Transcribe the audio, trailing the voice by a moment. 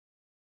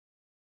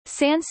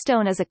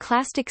Sandstone is a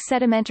clastic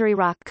sedimentary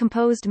rock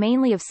composed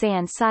mainly of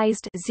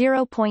sand-sized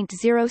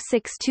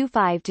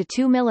 0.0625 to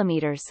 2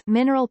 mm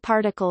mineral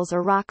particles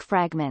or rock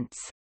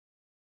fragments.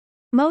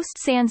 Most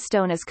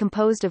sandstone is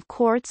composed of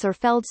quartz or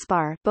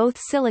feldspar, both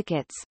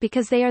silicates,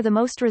 because they are the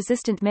most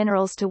resistant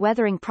minerals to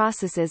weathering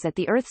processes at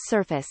the Earth's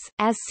surface,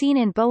 as seen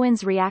in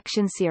Bowen's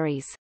reaction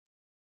series.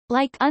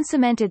 Like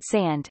uncemented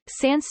sand,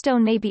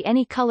 sandstone may be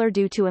any color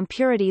due to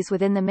impurities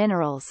within the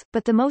minerals,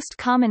 but the most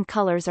common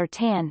colors are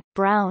tan,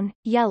 brown,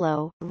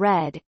 yellow,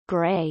 red,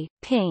 gray,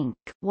 pink,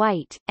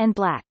 white, and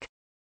black.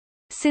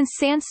 Since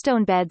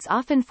sandstone beds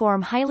often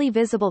form highly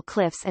visible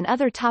cliffs and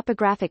other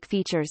topographic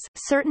features,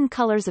 certain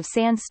colors of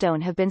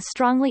sandstone have been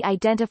strongly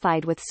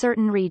identified with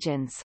certain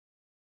regions.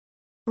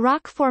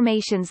 Rock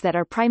formations that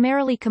are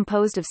primarily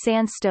composed of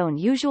sandstone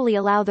usually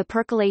allow the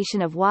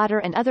percolation of water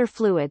and other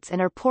fluids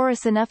and are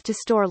porous enough to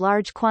store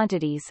large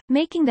quantities,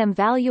 making them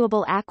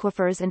valuable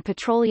aquifers and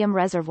petroleum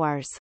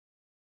reservoirs.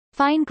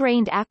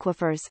 Fine-grained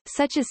aquifers,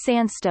 such as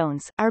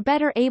sandstones, are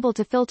better able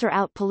to filter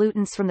out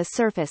pollutants from the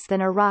surface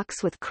than are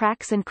rocks with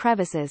cracks and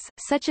crevices,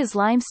 such as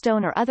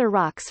limestone or other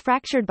rocks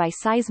fractured by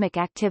seismic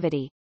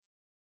activity.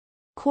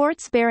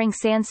 Quartz-bearing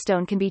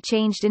sandstone can be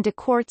changed into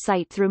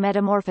quartzite through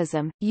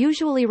metamorphism,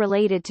 usually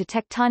related to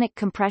tectonic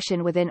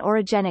compression within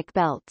orogenic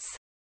belts.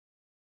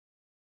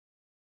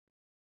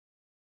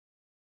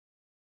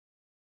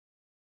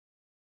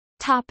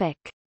 Topic: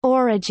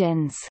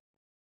 Origins.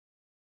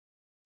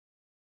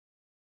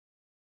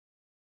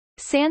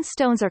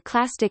 Sandstones are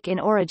clastic in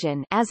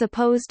origin as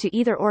opposed to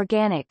either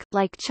organic,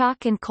 like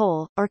chalk and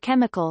coal, or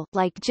chemical,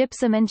 like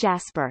gypsum and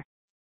jasper.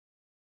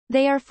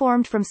 They are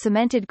formed from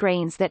cemented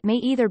grains that may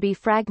either be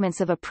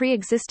fragments of a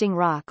pre-existing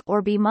rock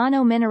or be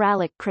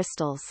monomineralic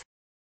crystals.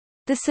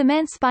 The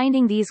cements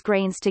binding these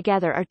grains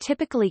together are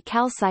typically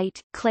calcite,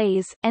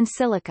 clays, and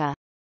silica.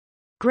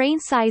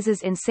 Grain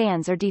sizes in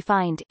sands are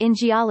defined, in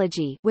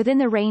geology, within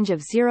the range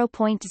of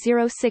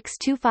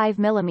 0.0625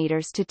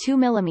 mm to 2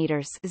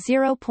 mm,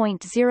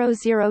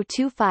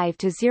 0.0025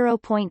 to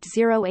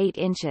 0.08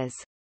 inches.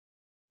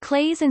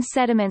 Clays and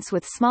sediments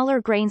with smaller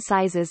grain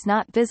sizes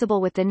not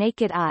visible with the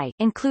naked eye,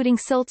 including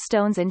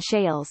siltstones and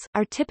shales,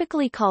 are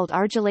typically called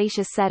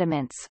argillaceous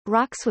sediments.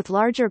 Rocks with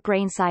larger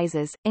grain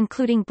sizes,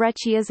 including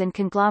breccias and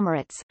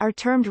conglomerates, are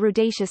termed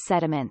rudaceous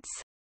sediments.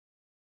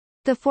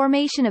 The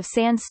formation of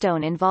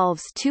sandstone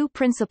involves two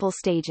principal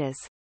stages.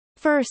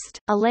 First,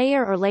 a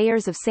layer or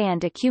layers of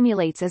sand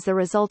accumulates as the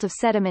result of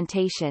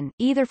sedimentation,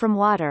 either from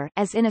water,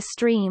 as in a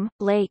stream,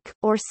 lake,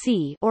 or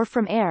sea, or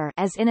from air,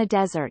 as in a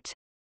desert.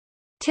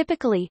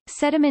 Typically,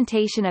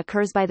 sedimentation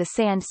occurs by the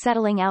sand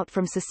settling out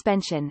from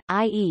suspension,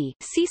 i.e.,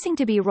 ceasing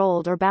to be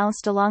rolled or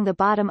bounced along the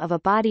bottom of a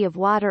body of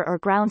water or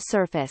ground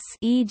surface,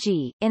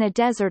 e.g., in a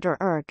desert or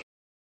erg.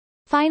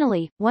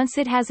 Finally, once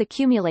it has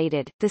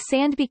accumulated, the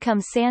sand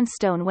becomes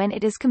sandstone when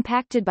it is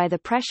compacted by the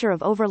pressure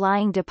of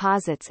overlying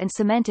deposits and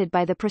cemented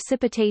by the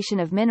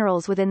precipitation of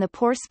minerals within the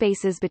pore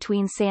spaces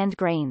between sand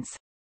grains.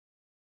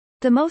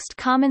 The most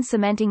common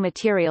cementing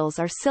materials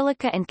are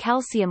silica and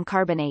calcium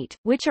carbonate,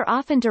 which are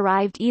often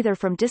derived either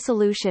from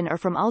dissolution or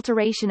from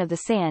alteration of the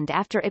sand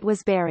after it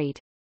was buried.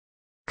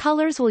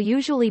 Colors will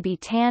usually be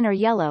tan or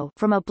yellow,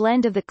 from a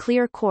blend of the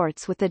clear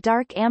quartz with the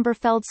dark amber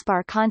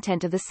feldspar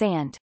content of the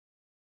sand.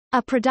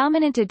 A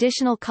predominant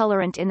additional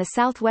colorant in the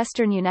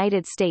southwestern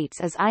United States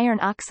is iron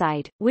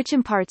oxide, which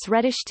imparts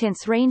reddish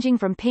tints ranging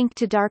from pink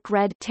to dark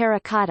red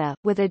terracotta,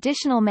 with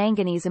additional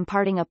manganese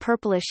imparting a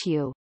purplish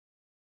hue.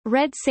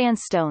 Red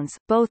sandstones,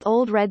 both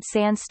Old Red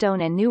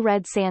Sandstone and New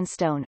Red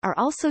Sandstone, are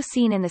also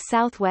seen in the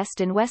southwest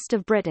and west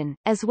of Britain,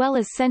 as well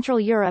as Central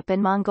Europe and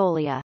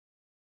Mongolia.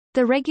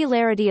 The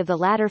regularity of the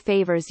latter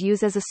favors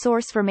use as a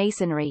source for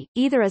masonry,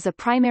 either as a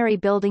primary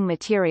building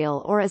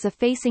material or as a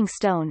facing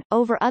stone,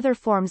 over other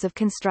forms of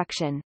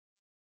construction.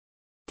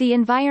 The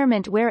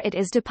environment where it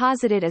is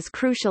deposited is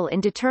crucial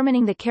in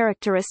determining the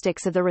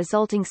characteristics of the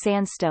resulting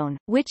sandstone,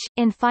 which,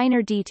 in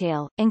finer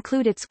detail,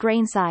 include its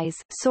grain size,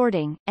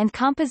 sorting, and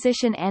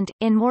composition and,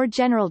 in more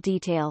general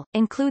detail,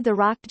 include the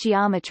rock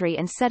geometry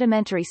and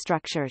sedimentary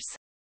structures.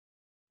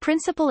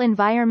 Principal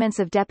environments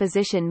of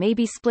deposition may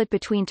be split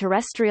between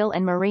terrestrial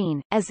and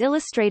marine, as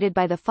illustrated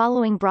by the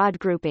following broad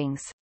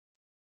groupings.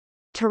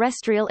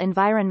 Terrestrial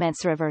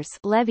environments: rivers,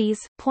 levees,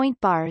 point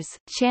bars,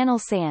 channel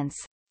sands.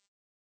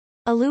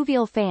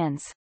 Alluvial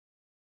fans.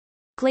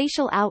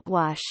 Glacial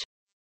outwash.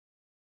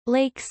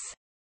 Lakes.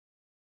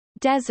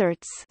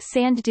 Deserts,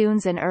 sand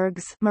dunes and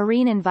ergs,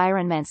 marine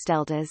environments: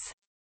 deltas.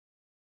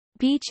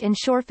 Beach and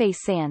shoreface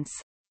sands.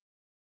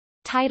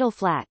 Tidal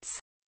flats.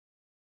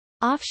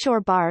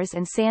 Offshore bars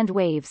and sand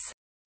waves.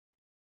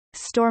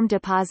 Storm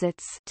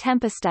deposits,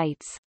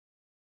 tempestites.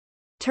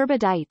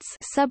 Turbidites,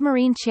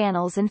 submarine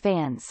channels and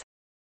fans.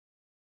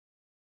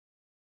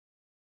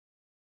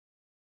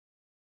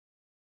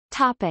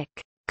 Topic: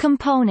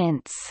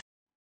 Components.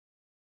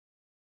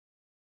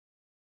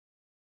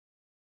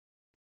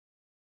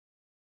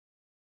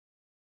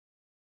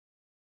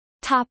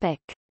 Topic: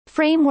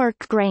 Framework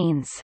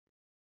grains.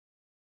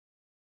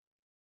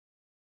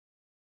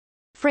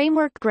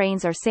 Framework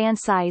grains are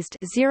sand-sized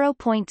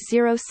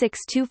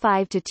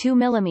 0.0625 to 2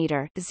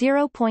 mm,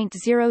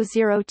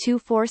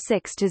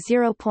 0.00246 to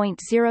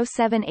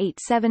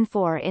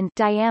 0.07874 in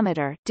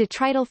diameter,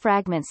 detrital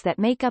fragments that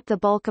make up the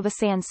bulk of a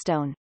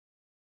sandstone.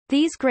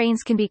 These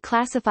grains can be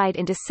classified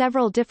into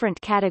several different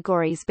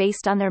categories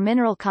based on their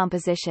mineral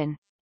composition.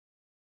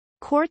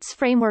 Quartz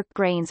framework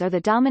grains are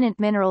the dominant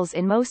minerals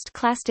in most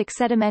clastic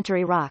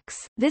sedimentary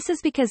rocks. This is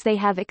because they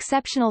have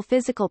exceptional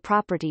physical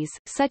properties,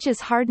 such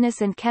as hardness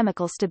and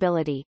chemical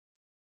stability.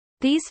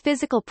 These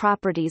physical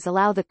properties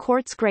allow the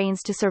quartz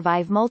grains to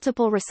survive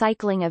multiple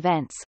recycling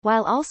events,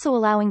 while also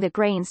allowing the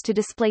grains to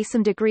display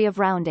some degree of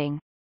rounding.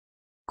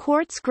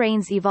 Quartz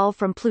grains evolve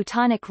from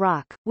plutonic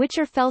rock, which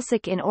are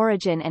felsic in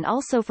origin, and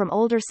also from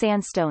older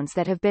sandstones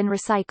that have been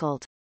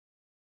recycled.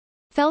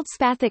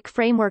 Feldspathic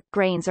framework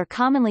grains are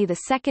commonly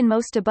the second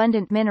most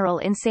abundant mineral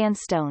in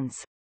sandstones.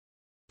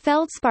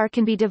 Feldspar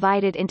can be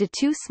divided into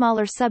two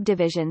smaller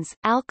subdivisions,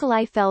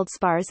 alkali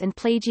feldspars and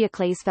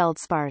plagioclase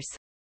feldspars.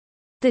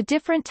 The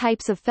different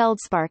types of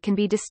feldspar can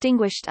be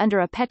distinguished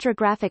under a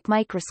petrographic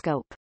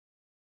microscope.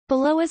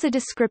 Below is a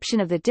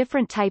description of the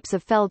different types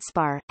of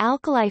feldspar.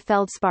 Alkali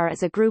feldspar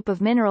is a group of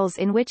minerals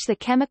in which the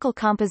chemical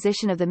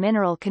composition of the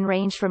mineral can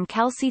range from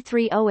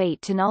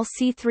Cal-C3O8 to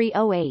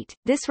Nal-C3O8.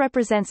 This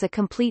represents a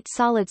complete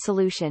solid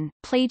solution.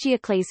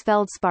 Plagioclase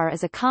feldspar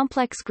is a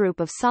complex group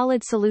of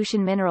solid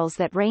solution minerals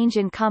that range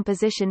in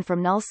composition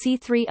from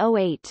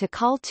Nal-C3O8 to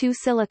Cal-2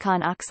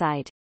 silicon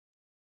oxide.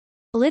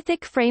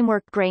 Lithic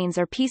framework grains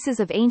are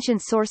pieces of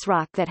ancient source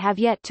rock that have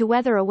yet to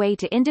weather away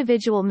to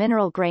individual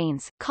mineral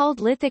grains, called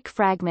lithic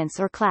fragments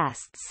or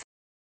clasts.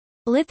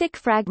 Lithic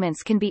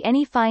fragments can be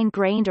any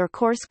fine-grained or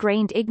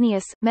coarse-grained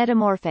igneous,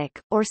 metamorphic,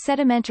 or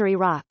sedimentary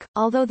rock,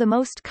 although the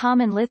most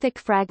common lithic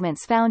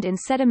fragments found in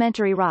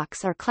sedimentary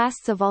rocks are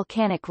clasts of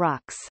volcanic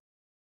rocks.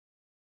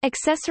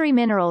 Accessory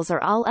minerals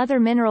are all other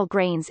mineral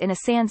grains in a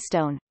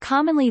sandstone.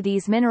 Commonly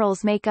these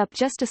minerals make up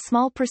just a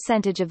small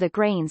percentage of the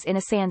grains in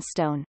a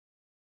sandstone.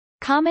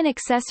 Common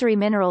accessory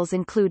minerals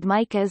include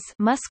micas,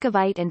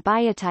 muscovite and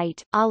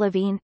biotite,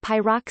 olivine,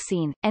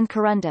 pyroxene, and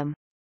corundum.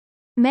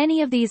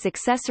 Many of these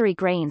accessory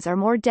grains are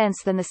more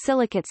dense than the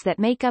silicates that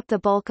make up the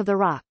bulk of the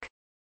rock.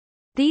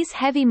 These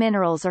heavy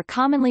minerals are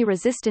commonly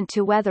resistant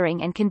to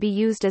weathering and can be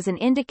used as an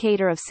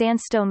indicator of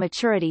sandstone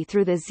maturity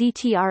through the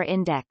ZTR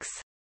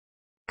index.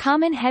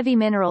 Common heavy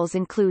minerals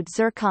include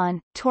zircon,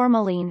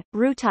 tourmaline,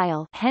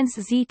 rutile, hence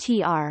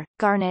ZTR,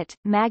 garnet,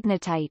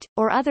 magnetite,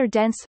 or other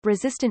dense,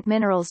 resistant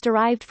minerals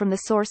derived from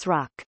the source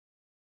rock.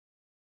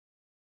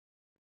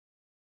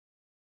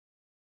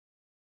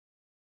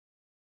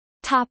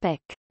 Topic: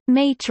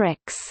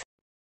 Matrix.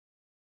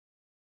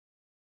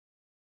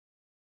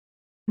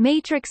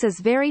 Matrix is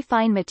very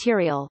fine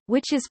material,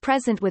 which is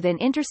present within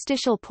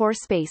interstitial pore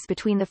space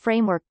between the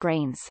framework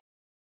grains.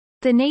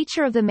 The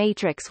nature of the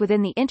matrix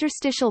within the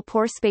interstitial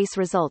pore space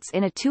results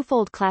in a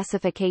twofold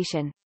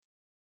classification.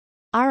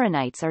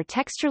 Auranites are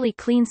texturally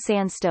clean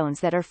sandstones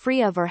that are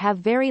free of or have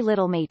very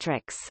little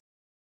matrix.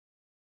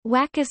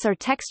 Wackus are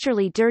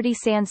texturally dirty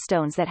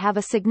sandstones that have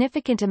a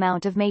significant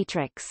amount of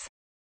matrix.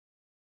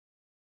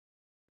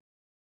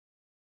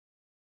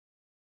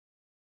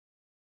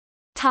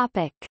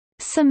 Topic: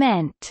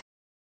 Cement.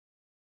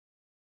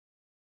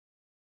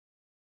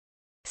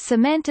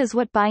 Cement is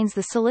what binds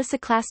the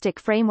siliciclastic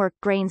framework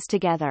grains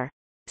together.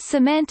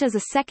 Cement is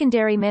a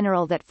secondary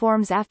mineral that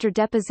forms after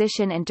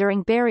deposition and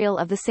during burial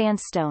of the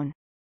sandstone.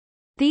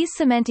 These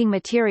cementing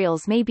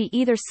materials may be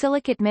either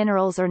silicate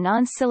minerals or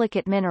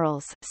non-silicate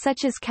minerals,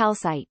 such as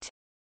calcite.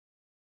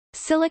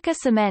 Silica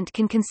cement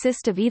can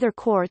consist of either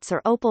quartz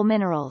or opal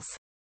minerals.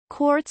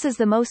 Quartz is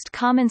the most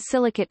common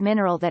silicate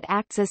mineral that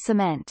acts as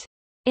cement.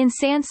 In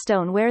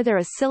sandstone where there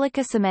is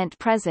silica cement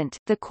present,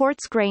 the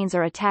quartz grains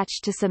are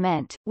attached to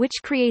cement, which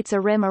creates a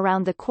rim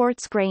around the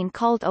quartz grain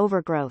called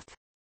overgrowth.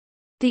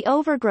 The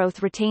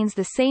overgrowth retains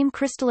the same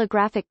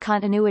crystallographic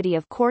continuity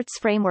of quartz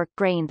framework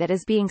grain that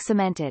is being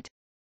cemented.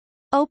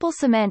 Opal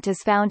cement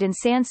is found in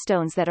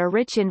sandstones that are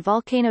rich in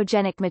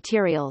volcanogenic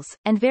materials,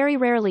 and very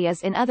rarely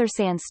is in other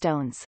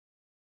sandstones.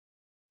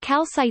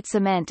 Calcite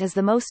cement is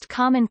the most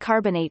common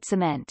carbonate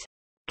cement.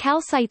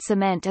 Calcite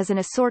cement is an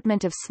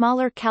assortment of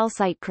smaller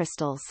calcite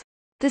crystals.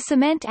 The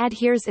cement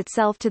adheres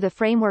itself to the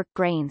framework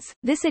grains.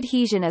 This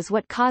adhesion is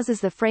what causes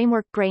the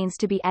framework grains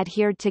to be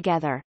adhered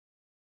together.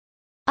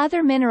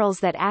 Other minerals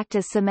that act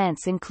as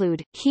cements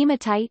include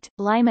hematite,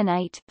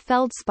 limonite,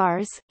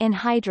 feldspars,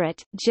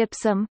 anhydrite,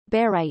 gypsum,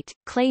 barite,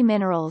 clay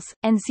minerals,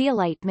 and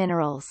zeolite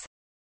minerals.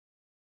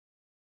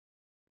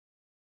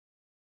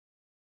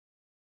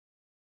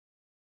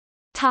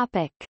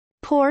 Topic: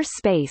 Pore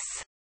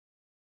space.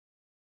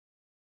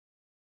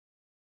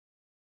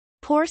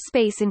 Pore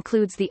space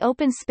includes the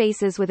open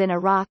spaces within a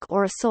rock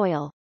or a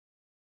soil.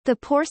 The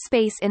pore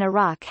space in a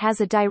rock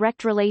has a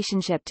direct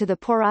relationship to the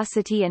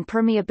porosity and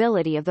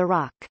permeability of the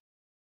rock.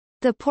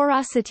 The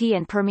porosity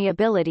and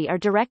permeability are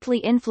directly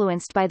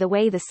influenced by the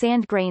way the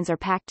sand grains are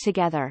packed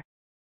together.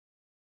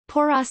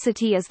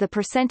 Porosity is the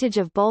percentage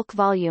of bulk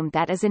volume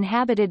that is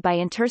inhabited by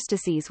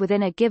interstices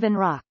within a given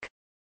rock.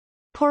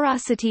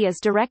 Porosity is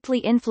directly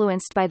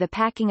influenced by the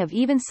packing of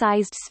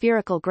even-sized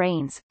spherical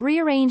grains,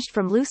 rearranged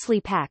from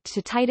loosely packed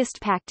to tightest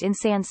packed in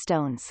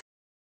sandstones.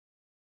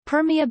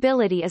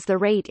 Permeability is the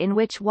rate in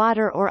which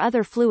water or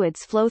other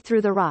fluids flow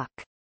through the rock.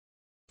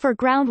 For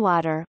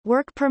groundwater,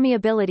 work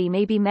permeability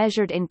may be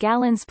measured in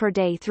gallons per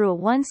day through a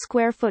 1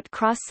 square foot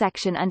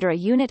cross-section under a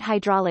unit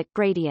hydraulic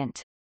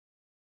gradient.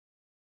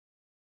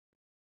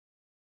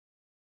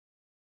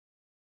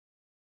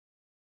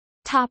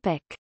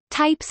 Topic: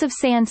 Types of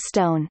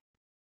sandstone.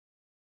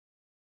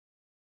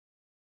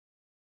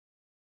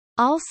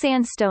 All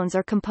sandstones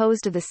are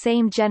composed of the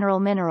same general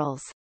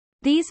minerals.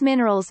 These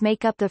minerals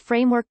make up the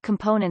framework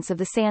components of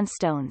the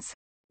sandstones.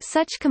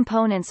 Such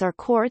components are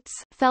quartz,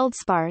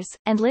 feldspars,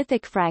 and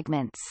lithic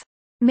fragments.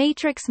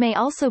 Matrix may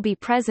also be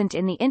present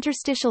in the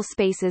interstitial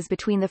spaces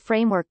between the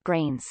framework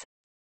grains.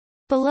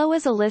 Below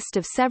is a list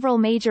of several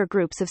major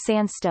groups of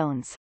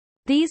sandstones.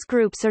 These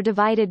groups are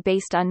divided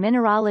based on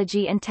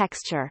mineralogy and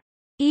texture.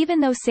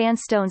 Even though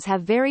sandstones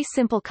have very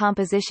simple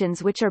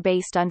compositions which are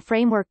based on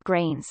framework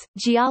grains,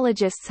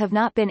 geologists have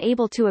not been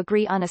able to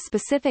agree on a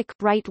specific,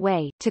 right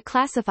way, to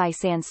classify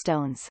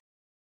sandstones.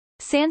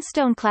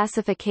 Sandstone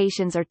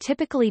classifications are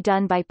typically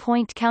done by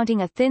point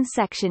counting a thin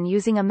section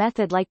using a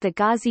method like the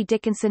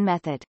Gauzy-Dickinson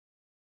method.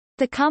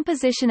 The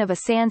composition of a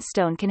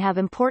sandstone can have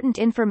important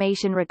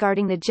information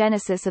regarding the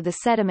genesis of the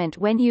sediment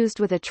when used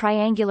with a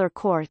triangular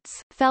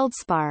quartz,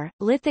 feldspar,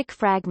 lithic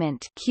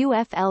fragment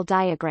QFL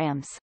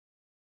diagrams.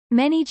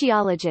 Many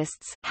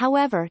geologists,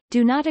 however,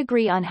 do not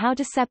agree on how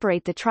to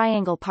separate the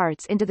triangle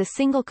parts into the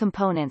single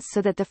components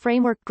so that the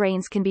framework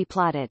grains can be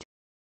plotted.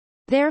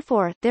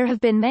 Therefore, there have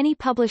been many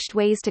published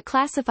ways to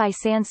classify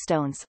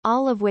sandstones,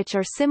 all of which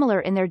are similar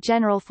in their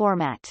general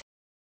format.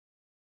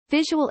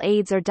 Visual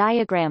aids are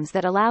diagrams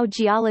that allow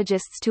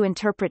geologists to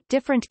interpret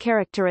different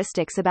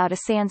characteristics about a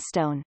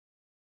sandstone.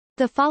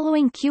 The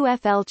following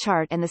QFL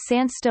chart and the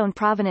sandstone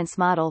provenance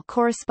model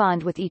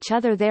correspond with each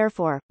other.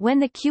 Therefore, when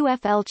the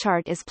QFL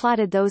chart is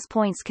plotted, those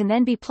points can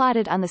then be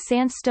plotted on the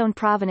sandstone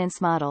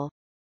provenance model.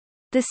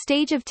 The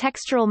stage of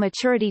textural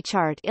maturity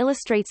chart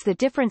illustrates the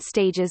different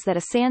stages that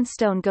a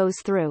sandstone goes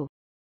through.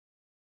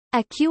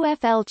 A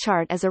QFL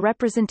chart is a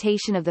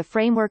representation of the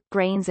framework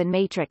grains and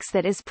matrix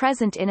that is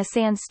present in a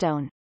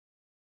sandstone.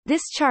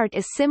 This chart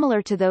is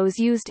similar to those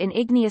used in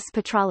igneous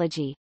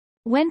petrology.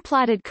 When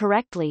plotted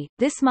correctly,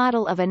 this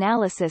model of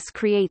analysis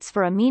creates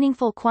for a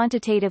meaningful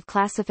quantitative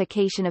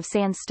classification of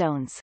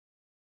sandstones.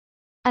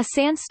 A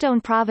sandstone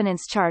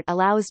provenance chart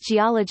allows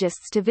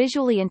geologists to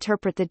visually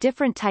interpret the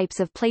different types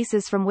of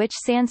places from which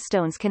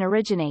sandstones can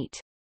originate.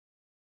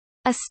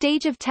 A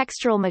stage of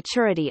textural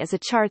maturity is a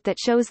chart that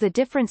shows the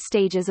different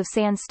stages of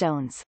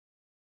sandstones.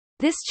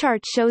 This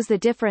chart shows the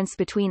difference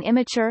between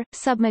immature,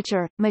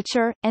 submature,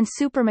 mature, and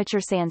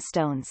supermature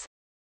sandstones.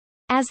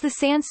 As the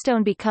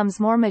sandstone becomes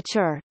more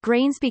mature,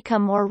 grains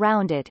become more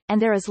rounded,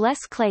 and there is less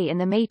clay in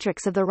the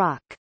matrix of the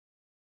rock.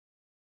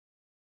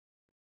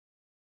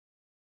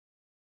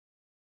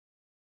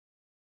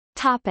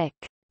 Topic: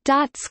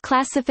 Dott's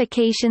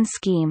classification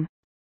scheme.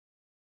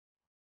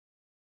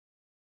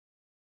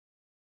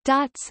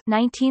 Dott's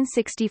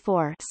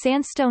 1964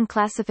 sandstone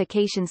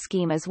classification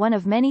scheme is one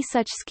of many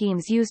such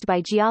schemes used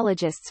by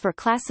geologists for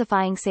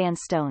classifying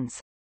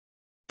sandstones.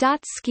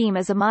 Dott's scheme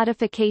is a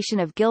modification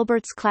of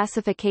Gilbert's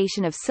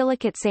classification of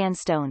silicate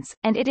sandstones,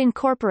 and it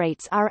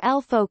incorporates R.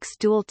 L. Folk's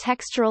dual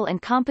textural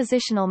and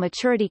compositional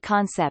maturity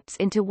concepts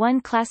into one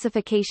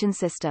classification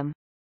system.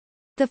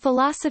 The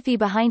philosophy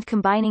behind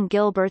combining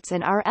Gilbert's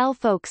and R. L.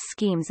 Folk's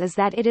schemes is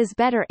that it is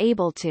better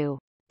able to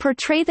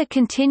portray the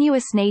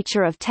continuous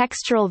nature of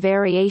textural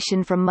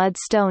variation from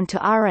mudstone to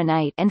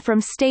arenite and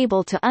from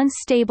stable to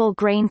unstable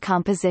grain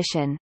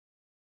composition.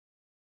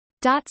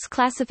 Dott's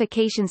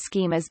classification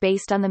scheme is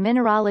based on the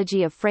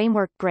mineralogy of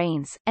framework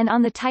grains, and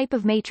on the type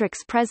of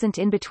matrix present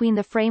in between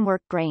the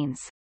framework grains.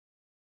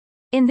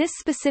 In this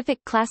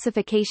specific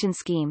classification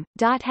scheme,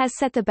 Dott has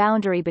set the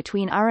boundary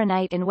between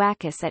arenite and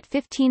wacus at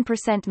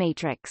 15%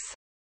 matrix.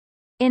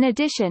 In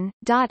addition,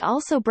 Dott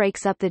also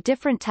breaks up the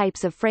different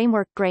types of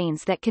framework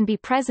grains that can be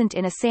present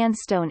in a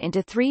sandstone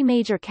into three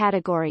major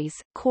categories: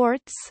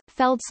 quartz,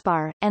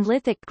 feldspar, and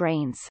lithic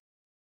grains.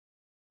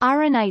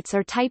 Arenites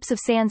are types of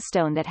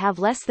sandstone that have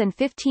less than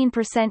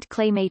 15%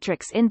 clay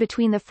matrix in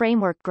between the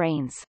framework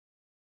grains.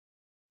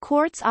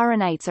 Quartz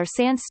arenites are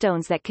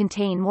sandstones that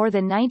contain more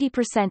than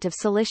 90% of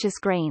siliceous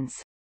grains.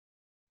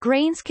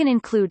 Grains can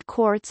include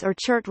quartz or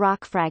chert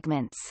rock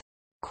fragments.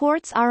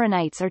 Quartz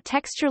arenites are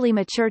texturally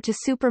mature to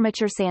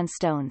supermature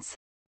sandstones.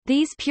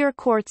 These pure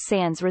quartz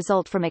sands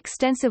result from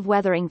extensive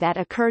weathering that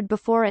occurred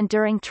before and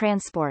during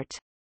transport.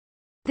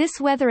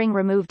 This weathering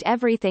removed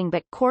everything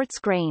but quartz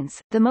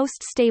grains, the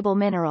most stable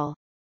mineral.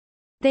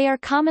 They are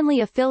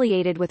commonly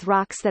affiliated with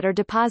rocks that are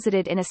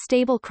deposited in a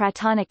stable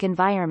cratonic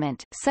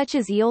environment, such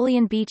as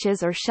aeolian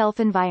beaches or shelf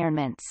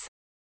environments.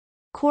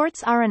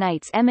 Quartz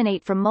arenites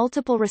emanate from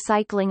multiple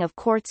recycling of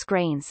quartz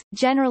grains,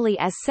 generally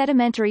as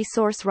sedimentary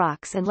source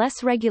rocks and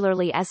less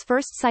regularly as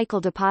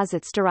first-cycle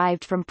deposits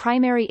derived from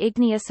primary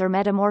igneous or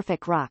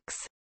metamorphic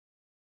rocks.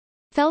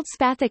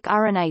 Feldspathic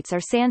auronites are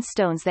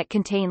sandstones that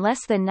contain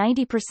less than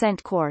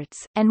 90%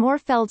 quartz, and more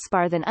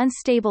feldspar than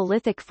unstable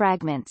lithic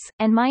fragments,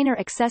 and minor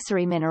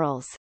accessory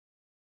minerals.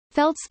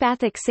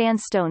 Feldspathic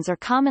sandstones are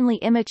commonly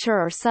immature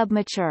or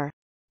submature.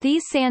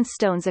 These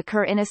sandstones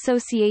occur in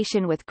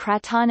association with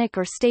cratonic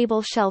or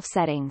stable shelf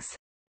settings.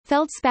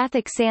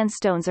 Feldspathic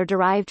sandstones are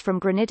derived from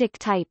granitic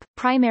type,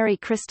 primary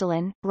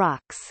crystalline,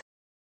 rocks.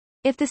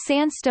 If the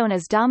sandstone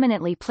is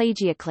dominantly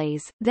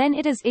plagioclase, then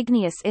it is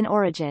igneous in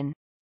origin.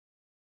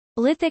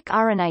 Lithic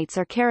auronites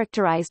are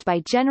characterized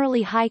by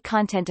generally high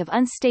content of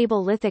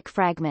unstable lithic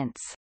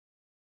fragments.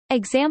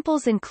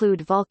 Examples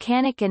include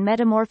volcanic and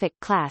metamorphic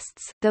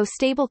clasts, though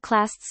stable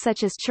clasts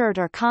such as chert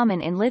are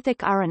common in lithic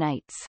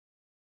auronites.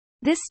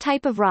 This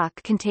type of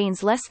rock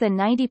contains less than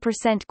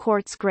 90%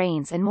 quartz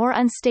grains and more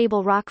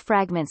unstable rock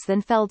fragments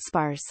than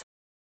feldspars.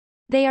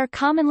 They are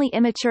commonly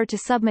immature to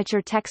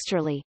submature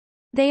texturally.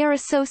 They are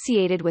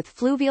associated with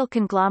fluvial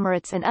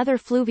conglomerates and other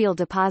fluvial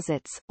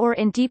deposits, or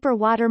in deeper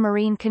water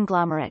marine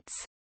conglomerates.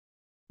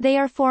 They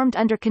are formed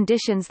under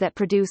conditions that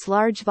produce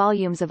large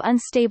volumes of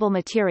unstable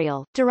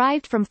material,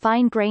 derived from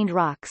fine-grained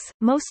rocks,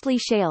 mostly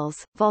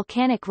shales,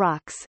 volcanic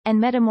rocks, and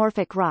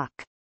metamorphic rock.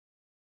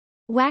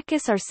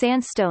 Wacus are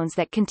sandstones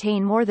that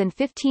contain more than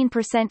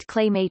 15%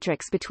 clay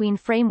matrix between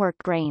framework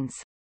grains.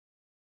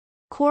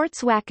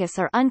 Quartz wacus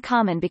are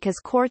uncommon because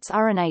quartz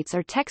auronites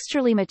are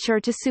texturally mature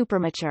to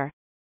supermature.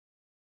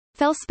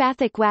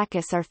 Feldspathic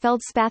wacus are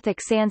feldspathic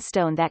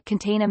sandstone that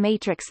contain a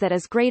matrix that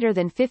is greater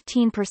than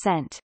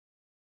 15%.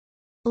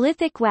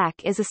 Lithic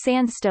wack is a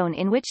sandstone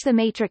in which the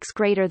matrix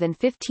greater than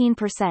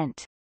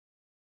 15%.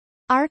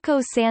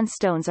 Arkose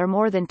sandstones are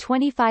more than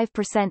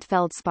 25%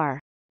 feldspar.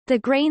 The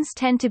grains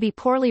tend to be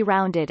poorly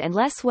rounded and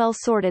less well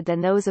sorted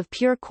than those of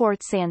pure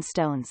quartz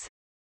sandstones.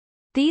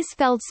 These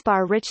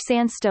feldspar-rich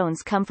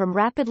sandstones come from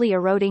rapidly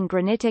eroding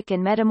granitic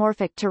and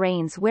metamorphic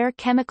terrains where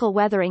chemical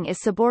weathering is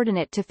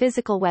subordinate to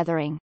physical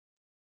weathering.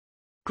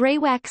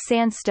 Greywack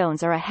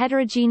sandstones are a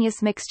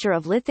heterogeneous mixture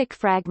of lithic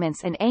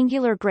fragments and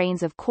angular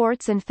grains of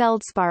quartz and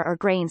feldspar or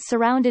grains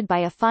surrounded by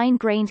a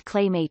fine-grained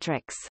clay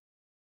matrix.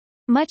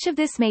 Much of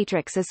this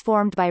matrix is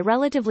formed by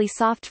relatively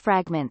soft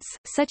fragments,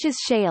 such as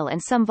shale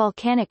and some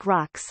volcanic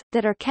rocks,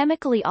 that are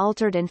chemically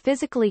altered and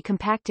physically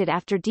compacted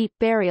after deep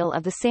burial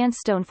of the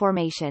sandstone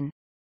formation.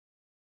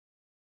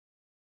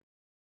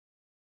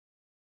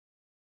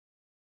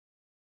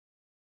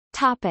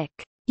 Topic.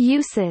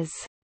 Uses.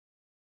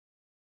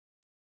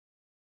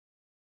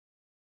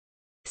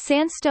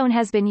 Sandstone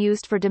has been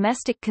used for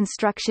domestic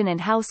construction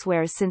and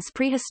housewares since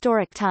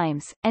prehistoric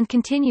times, and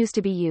continues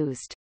to be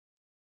used.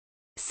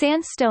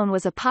 Sandstone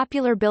was a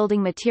popular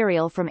building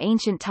material from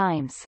ancient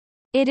times.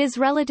 It is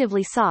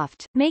relatively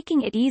soft,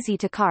 making it easy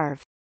to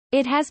carve.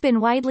 It has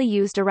been widely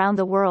used around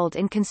the world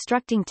in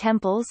constructing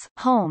temples,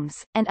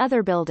 homes, and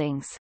other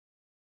buildings.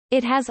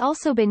 It has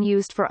also been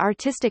used for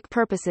artistic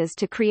purposes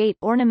to create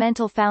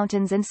ornamental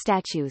fountains and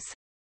statues.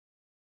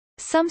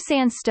 Some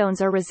sandstones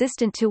are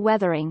resistant to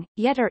weathering,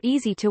 yet are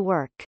easy to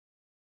work.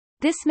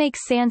 This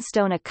makes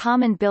sandstone a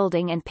common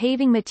building and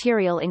paving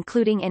material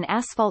including in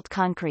asphalt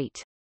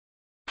concrete.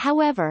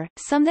 However,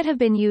 some that have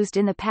been used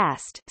in the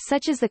past,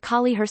 such as the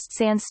Collyhurst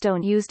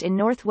sandstone used in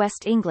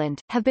northwest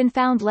England, have been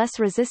found less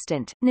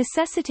resistant,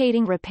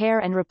 necessitating repair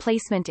and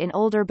replacement in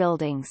older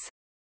buildings.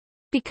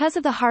 Because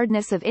of the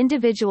hardness of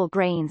individual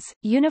grains,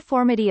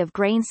 uniformity of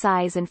grain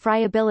size and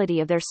friability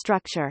of their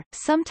structure,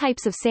 some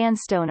types of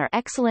sandstone are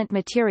excellent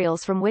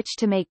materials from which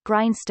to make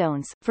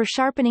grindstones, for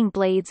sharpening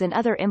blades and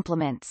other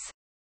implements.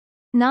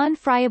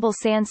 Non-friable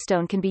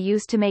sandstone can be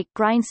used to make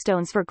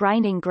grindstones for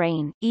grinding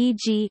grain,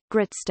 e.g.,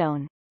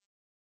 gritstone.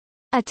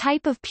 A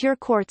type of pure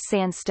quartz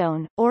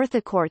sandstone,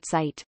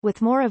 orthoquartzite,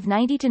 with more of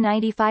 90 to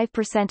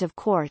 95% of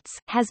quartz,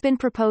 has been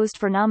proposed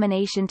for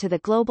nomination to the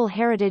Global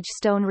Heritage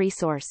Stone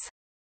Resource.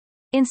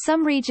 In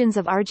some regions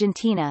of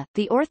Argentina,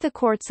 the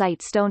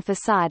orthoquartzite stone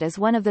facade is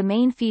one of the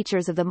main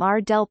features of the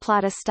Mar del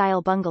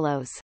Plata-style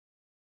bungalows.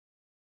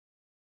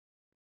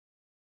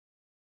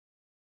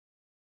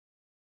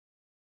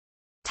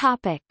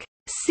 Topic.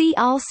 See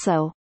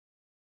also: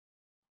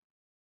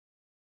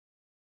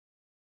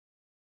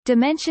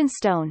 Dimension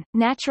stone,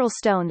 natural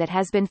stone that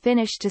has been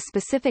finished to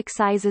specific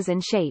sizes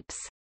and shapes.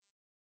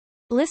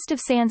 List of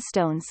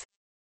sandstones.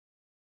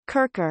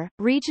 Kirker,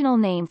 regional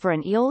name for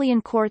an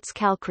Aeolian quartz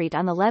calcrete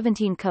on the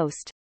Levantine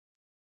coast.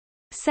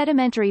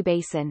 Sedimentary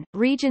basin,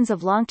 regions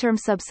of long-term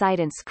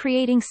subsidence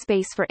creating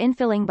space for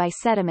infilling by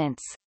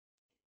sediments.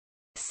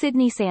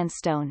 Sydney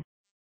sandstone.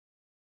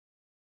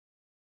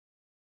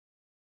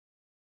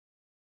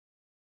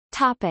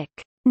 Topic.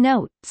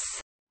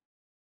 Notes.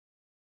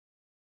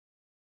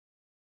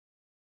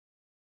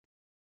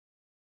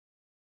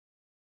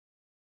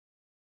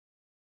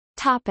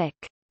 Topic.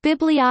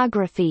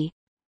 Bibliography.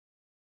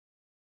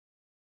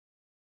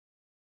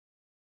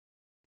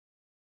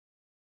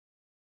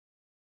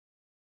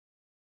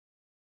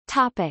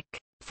 Topic.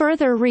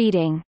 Further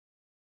reading.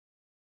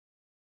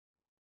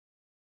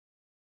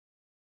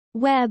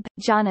 Webb,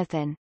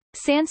 Jonathan.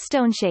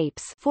 Sandstone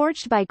Shapes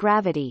Forged by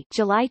Gravity,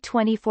 July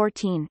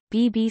 2014,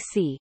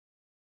 BBC.